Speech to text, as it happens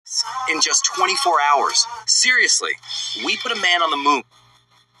in just 24 hours. Seriously, we put a man on the moon.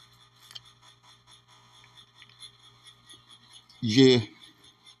 Yeah.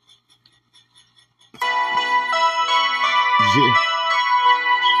 Yeah.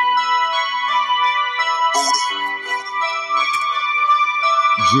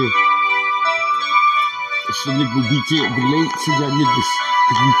 Yeah. It's a nigga we can't relate to y'all niggas.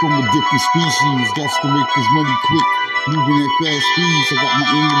 Cause we from a different species. That's to make this money quick. Moving at fast speeds. I got my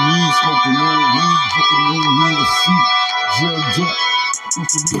enemies smoking on weed. Hooking on weed to see. Drugged up.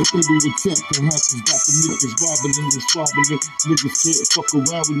 It's a little attack that happens. Got the niggas wobbling and swabbling. Niggas can't fuck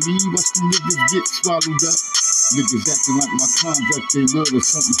around with me. Watch the niggas get swallowed up. Niggas acting like my conduct they real or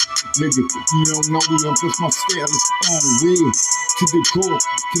something. Nigga, you don't know me, I'm just my style is on real. To the core,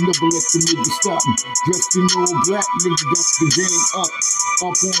 can never let the niggas stop me. Dressed in all black, nigga, that's the game up.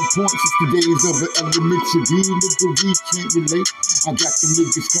 Up on point since the days of an elementary. Nigga, we can't relate. I got the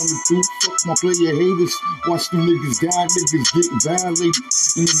niggas coming through. Fuck my player haters. Watch them niggas die, niggas get violated.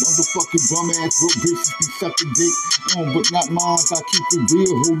 And them motherfucking bum ass broke bitches can suck a dick. But not mine, I keep it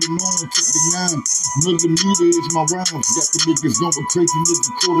real, holding on to the 9mm is my rounds. Got the niggas going crazy, niggas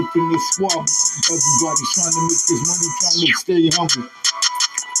caught up in this squabble. Everybody trying to make this money, trying to stay humble.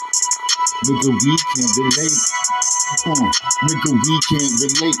 Nigga, we can't relate. Nigga, we can't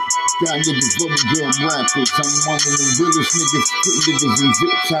relate. Y'all niggas bubblegum rappers. I'm one of the realest niggas. Put niggas in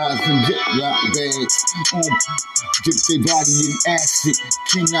zip ties and ziploc bags. Dip their body in acid.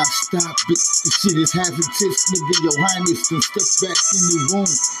 Cannot stop it. This shit is hazardous, nigga. Your highness can step back in the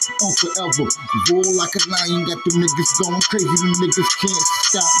room. Forever. Roll like a lion. Got them niggas going crazy. Them niggas can't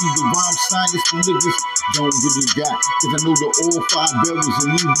stop me. The rhyme science, the niggas don't really got. Cause I know the all 5 barrels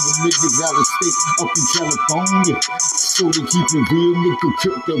and even the niggas out of state up in California. So they keep it real, nigga,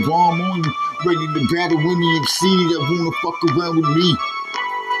 kill the bomb on you. Ready to battle any MC that wanna fuck around with me.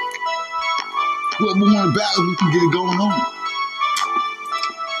 Whoever wanna battle, we can get it going on.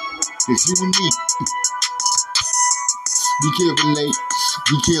 It's you and me. We can't relate.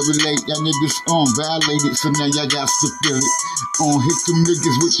 We can't relate. Y'all niggas violated, so now y'all got to feel it. Hit them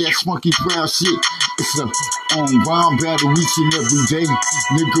niggas with that spunky proud shit. It's a rhyme battle each and every day.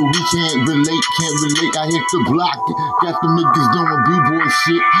 Nigga, we can't relate. I hit the block. Got them niggas doing B-boy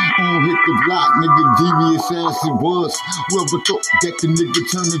shit. Hit the block, nigga, devious as it was. Whoever thought that the nigga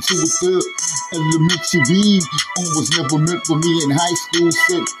turned into a third elementary was never meant for me in high school.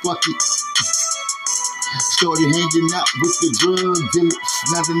 Said fuck it. Started hanging out with the drug dealers.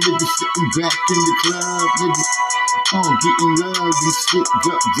 Now the nigga sitting back in the club, nigga. Getting love and shit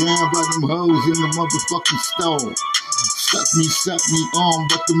ducked down by them hoes in the motherfucking store. Suck me,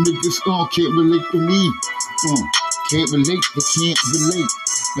 but them niggas can't relate to me. Can't relate, they can't relate.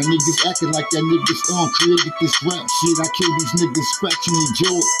 My niggas acting like that niggas created this rap shit. I kill these niggas scratching their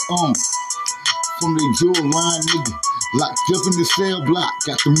jaw from their jawline, nigga. Locked up in the cell block.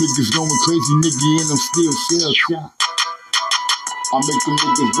 Got them niggas going crazy, nigga, and I'm still shell shot. I make them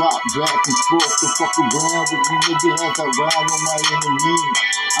niggas rock back and forth to fuck around with me, nigga, as I ride on my enemy.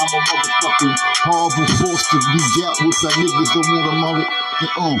 I'm a motherfucking horrible force to be dealt with. That niggas don't want a mother.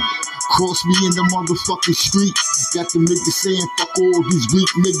 Cross me in the motherfucking street. Got them niggas saying fuck all these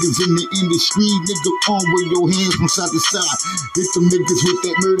weak niggas in the industry. Nigga, wave your hands from side to side. Hit them niggas with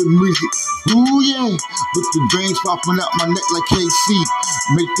that murder music. Ooh yeah, with the veins popping out my neck like KC.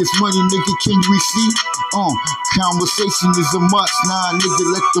 Make this money, nigga, can you see? Conversation is a must. Nah, nigga,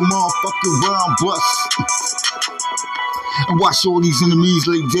 let the motherfucking round bust. And watch all these enemies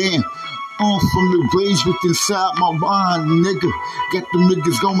lay down. From the rage with inside my mind, nigga. Got them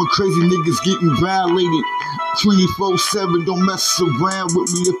niggas going crazy, niggas getting violated 24/7. Don't mess around with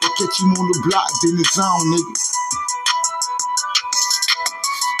me. If I catch you on the block, then it's on, nigga.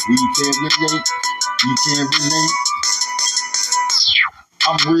 We can't relate.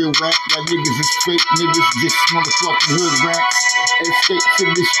 I'm real rap, like niggas is fake niggas, just motherfucking hood rap. Escape to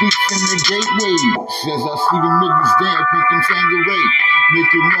the streets and the gateway. Says I see them niggas damn picking Tangeray.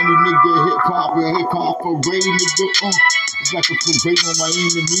 Making money, nigga, hip-hop parade, nigga, It's like a parade on my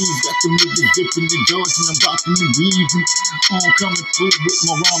enemies. Got them niggas dipping the doors and I'm dropping the weaving. Coming through with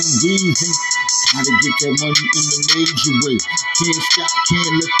my rhyme and reason. How to get that money in the major way. Can't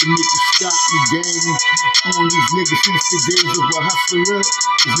let the niggas stop me, gang. On these niggas since the days of a hustler.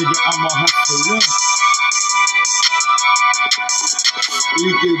 Cause nigga, I'm a hustler.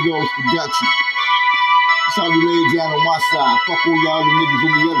 Leak it goes production. That's how we lay down on my side. Fuck all y'all the niggas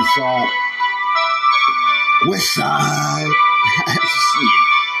on the other side. West side. Shit.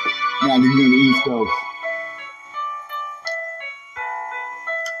 Now they on the East Coast.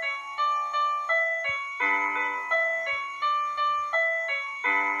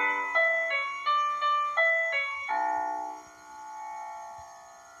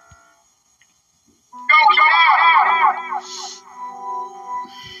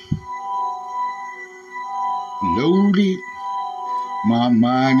 My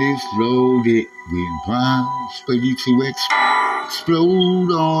mind is loaded with rhymes, ready to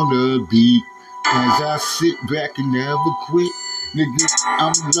explode on the beat. As I sit back and never quit. Nigga,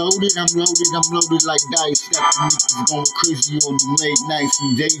 I'm loaded like dice. Got the niggas going crazy on the late nights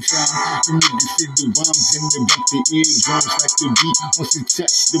and daytime. The niggas hit the drums and they bump the eardrums like the beat. Once it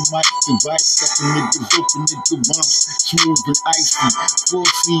touch the mic, the vice. Got the niggas open at the bumps, smooth and icy.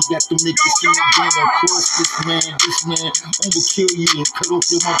 4C, got the niggas singing again. Of course, this man, I'ma kill you and cut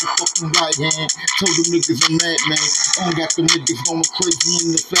off your motherfucking right hand. Told the niggas I'm mad, man. Got the niggas going crazy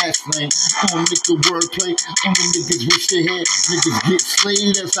in the fast lane. Nigga wordplay, the niggas wish they had. Niggas get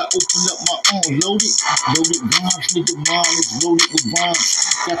slayed as I open up my own. Loaded rhymes, nigga, mine is loaded with rhymes.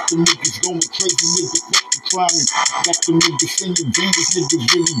 Got the niggas going crazy, niggas fuck the climbing. Got the niggas singing dangerous, niggas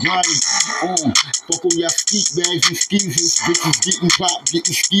really grinding. Fuck all y'all skeet bags and skeezers. Bitches getting popped,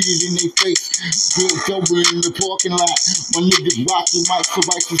 getting skeeted in their face. Built over in the parking lot. My niggas rocking mics, so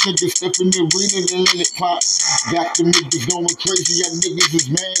righteous niggas step in the arena and let it pop. Got the niggas going crazy, y'all niggas is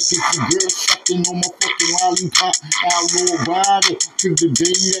mad cause the girl sucking on my fucking lollipop. Outlaw rider till the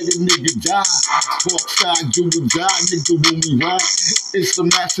day that a nigga die. Parkside, do or die, nigga, when we ride. It's a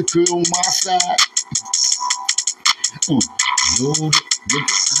massacre on my side. Loaded,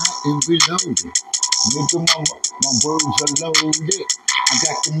 nigga, I am reloaded. Nigga, my words are loaded. I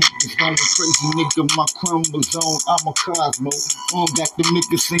got the niggas going crazy, nigga, my chromosome, I'm a Cosmo. Got the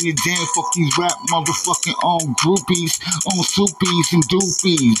niggas singing, damn, fuck these rap motherfucking groupies, soupies and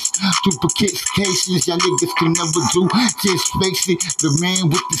doopies. Duplicates cases, y'all niggas can never do. Just face it, the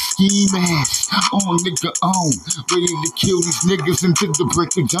man with the ski mask. Nigga, ready to kill these niggas until the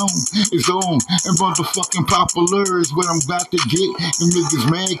break of dawn is on. And motherfucking popular is what I'm about to get. The niggas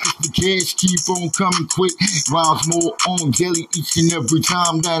mad cause the cash keep on coming quick. Rhymes more on daily each and every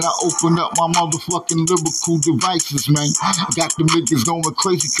time that I open up my motherfucking lyrical devices, man. Got the niggas going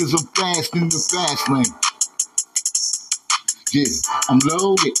crazy cause I'm fast in the fast lane. Yeah, I'm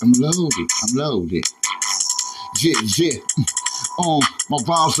loaded. Yeah. My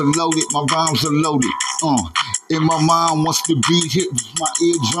rhymes are loaded. In my mind, once the beat hit my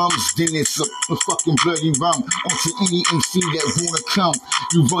eardrums, then it's a fucking bloody rhyme. To any MC that wanna come,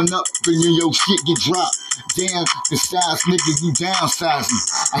 you run up and then your shit get dropped. Damn, the size, nigga, you downsizing.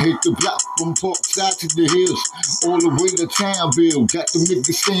 I hit the block from Parkside to the hills, all the way to Townville. Got the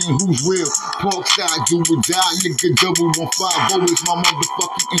niggas saying who's real. Parkside, do or die, nigga, 1150 is my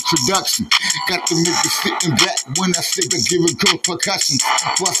motherfucking introduction. Got the niggas sitting back when I say I give a good percussion.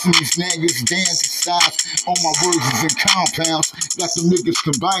 Busting these niggas down to size. All my words is in compounds. Got the niggas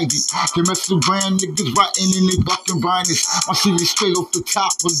combined it. They mess around, niggas writing in they fucking binders. My shit is straight off the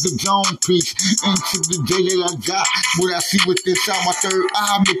top of the dome piece. Into the day that I die. What I see with this out my third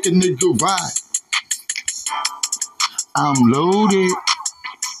eye, make a nigga ride. I'm loaded.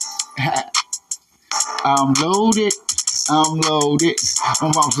 I'm loaded. My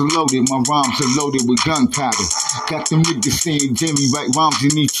rhymes are loaded with gunpowder. Got them niggas saying Jimmy write rhymes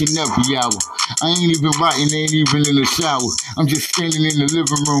in each and every hour. I ain't even writing, ain't even in the shower. I'm just standing in the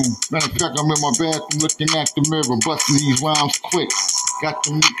living room. Matter of fact, I'm in my bathroom looking at the mirror, busting these rhymes quick. Got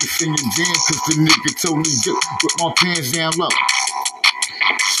them niggas singing jam cause the nigga told me to with my pants down low.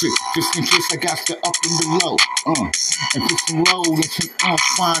 Shit, just in case I got the up and the low. And put some low and some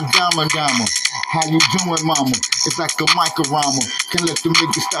fine dama. How you doing, mama? It's like a microrama. Can't let them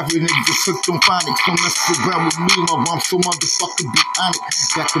niggas stop you, niggas took them phonics. Don't mess around with me, my rhymes so motherfucking bionic.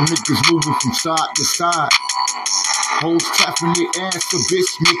 Got them niggas moving from side to side. Hoes tapping their ass, so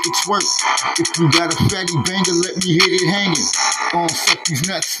bitch, make it twerk. If you got a fatty banger, let me hit it hanging. Suck these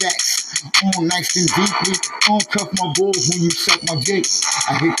nut sacks. Nice and deeply. Cuff my balls when you suck my dick.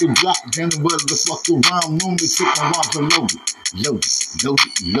 I hit the block, then whether the fuck around room to take my rhymes are loaded.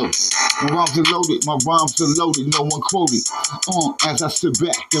 My rhymes are loaded, no one quoted. As I sit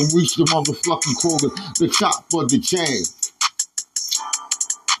back and reach the motherfucking quota, the top of the chain.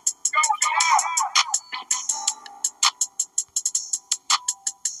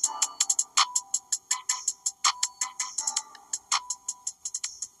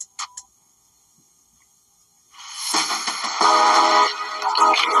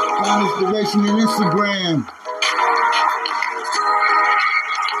 Find inspiration in Instagram.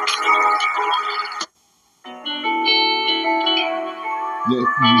 Left you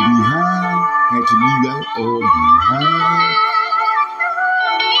behind, had to leave that all behind.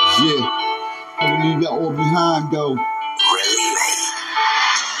 Yeah, had to leave that all behind though.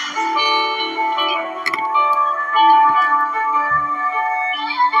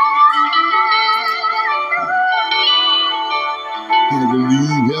 Had to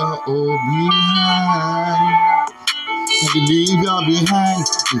leave that all behind. had to leave y'all behind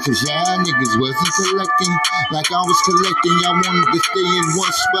because y'all niggas wasn't collecting like I was collecting. Y'all wanted to stay in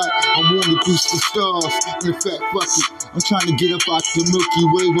one spot. I wanted to reach the stars. In fact, fuck it. I'm trying to get up out the Milky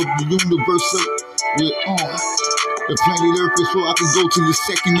Way of the universe. The planet Earth is so I can go to the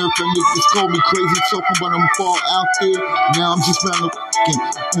second Earth. And niggas call me crazy talking about I'm far out there. Now I'm just round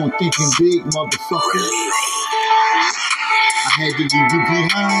thinking big, motherfucker. I had to leave you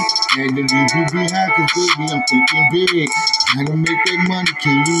behind. Cause baby, I'm thinking big. Gotta make that money,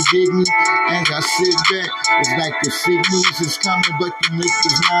 can you dig me? As I sit back, it's like the sick news is coming, but the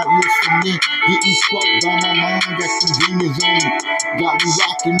niggas not listening. Getting fucked by my mind, got the demons on me. Got me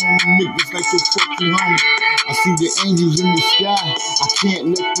rocking on the niggas like a fucking homie. I see the angels in the sky. I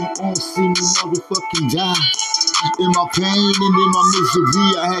can't let them all see me motherfucking die. In my pain and in my misery,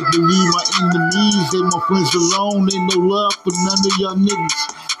 I had to leave my enemies and my friends alone. Ain't no love for none of y'all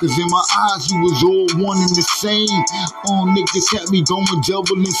niggas. Cause in my eyes, you was all one and the same. All niggas had me going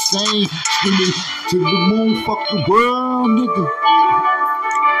double insane. Screaming to the moon, fuck the world, nigga.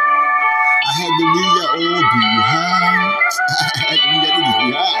 I had to leave y'all all behind. I had to leave y'all niggas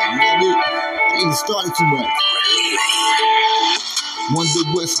behind, you know what I mean? I didn't start too much. Wonder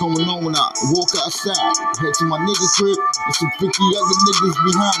what's going on when I walk outside. Head to my nigga crib, and some 50 other niggas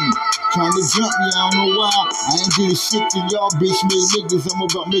behind me. Trying to jump me, I don't know why. I ain't doing shit to y'all bitch made niggas. I'm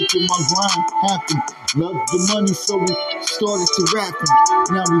about making my grind happen. Love the money, so we started to rapping.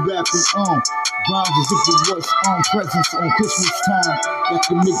 Now we rapping on. Rhymes as if it was on presents on Christmas time. Got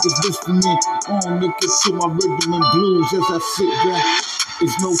the niggas listening on niggas to my rhythm and blues as I sit back.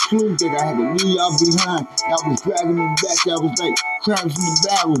 It's no clue that I had to leave y'all behind. I was dragging them back, I was like crabs in the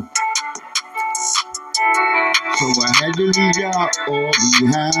barrel. So I had to leave y'all all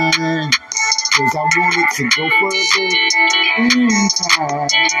behind. Cause I wanted to go further in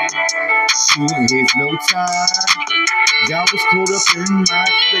time. There's no time. Y'all was caught up in my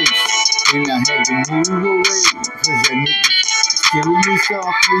face. And I had to move away. Cause that nigga was killing me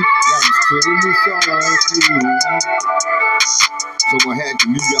softly. Y'all was killing me softly. So I had to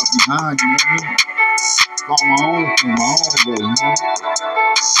leave y'all behind, you know what I mean? On my own way, you know?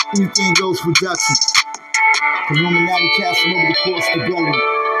 Anything goes production. Illuminati casting over the course of the building.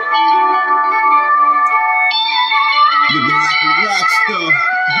 Living like a rock star.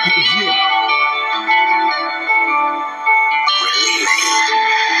 Yeah.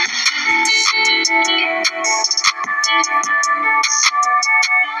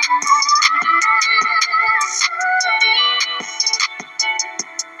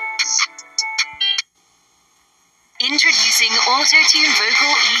 Introducing Auto-Tune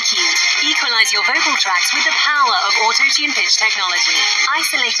Vocal EQ. Equalize your vocal tracks with the power of Auto-Tune pitch technology.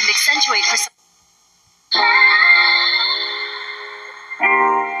 Isolate and accentuate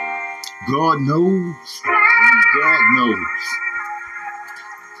God knows. God knows.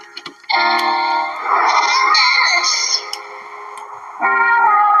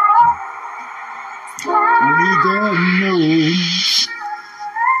 Only God knows.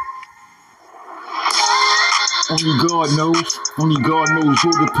 Only God knows. Only God knows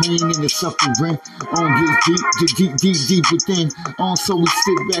all the pain and the suffering. Gets deep within. So we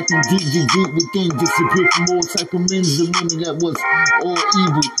sit back and deep within. Disappear from all type of men and women that was all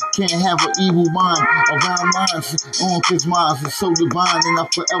evil. Can't have an evil mind around mine. Cause mine is so divine and I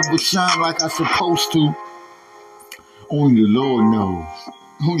forever shine like I supposed to. Only the Lord knows.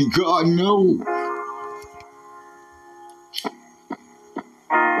 Only God knows.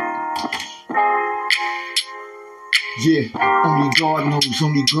 Yeah, only God knows,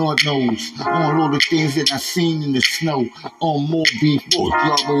 only God knows. On all the things that I seen in the snow. On more beef, more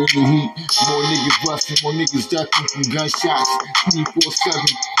drama in the heat. More niggas busting, more niggas ducking from gunshots.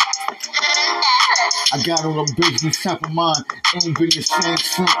 24/7. I got on a business type of mind. Ain't been the same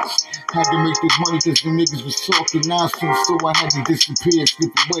since. Had to make this money cause the niggas was talking nonsense. So I had to disappear,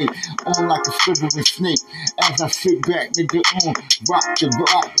 slip away. On like a slithering snake. As I sit back, nigga, rock the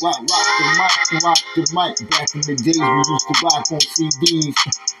mic. Back in the days we used to rock on CDs.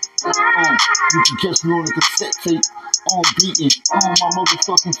 You can catch me on the cassette tape. Beating. My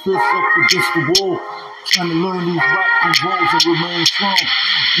motherfucking fist up against the wall. Trying to learn these raps and rolls and remain strong.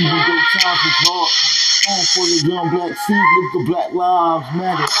 Even though times is hard. For the young black seed, look the Black Lives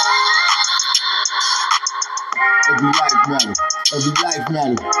Matter. Every life matter. Every life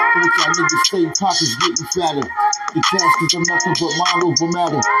matter. What y'all niggas say, pockets getting fatter. The caskets are nothing but mind over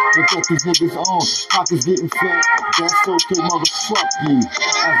matter. What that these niggas on, pockets getting fat. That's okay, motherfuck you.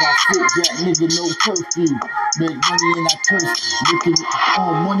 As I sit back, nigga, no curfew. Make money and I curse. Looking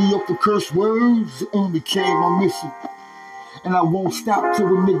money up for curse words. Became my mission. And I won't stop till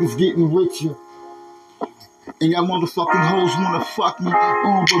the niggas getting richer. And y'all motherfucking hoes wanna fuck me.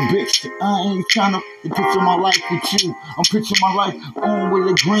 But bitch, I ain't tryna picture my life with you. I'm picturing my life on with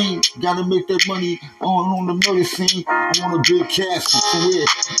the green. Gotta make that money on the murder scene. I want a big castle somewhere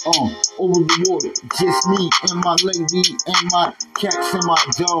over the water. Just me and my lady and my cats and my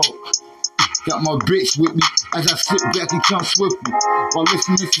dog. Got my bitch with me as I sit back and come swiftly while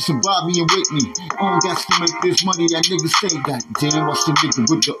listening to some Bobby and Whitney. Got to make this money, that nigga say. God damn, what's the nigga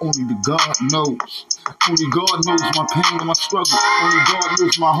with the only the God knows. Only God knows my pain and my struggle. Only God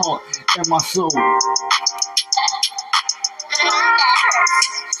knows my heart and my soul.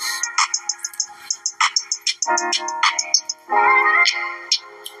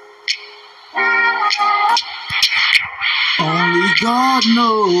 Only God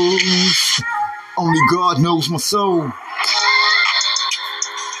knows. Only God knows my soul.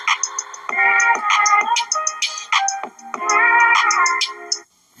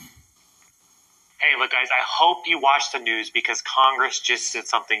 Hey, look, guys, I hope you watch the news because Congress just did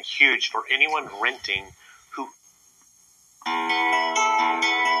something huge for anyone renting who...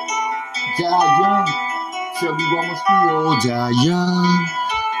 Die young. Tell me what must be all die young.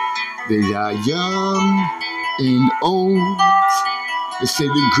 They die young and old. They say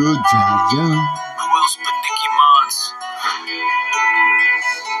the good die young.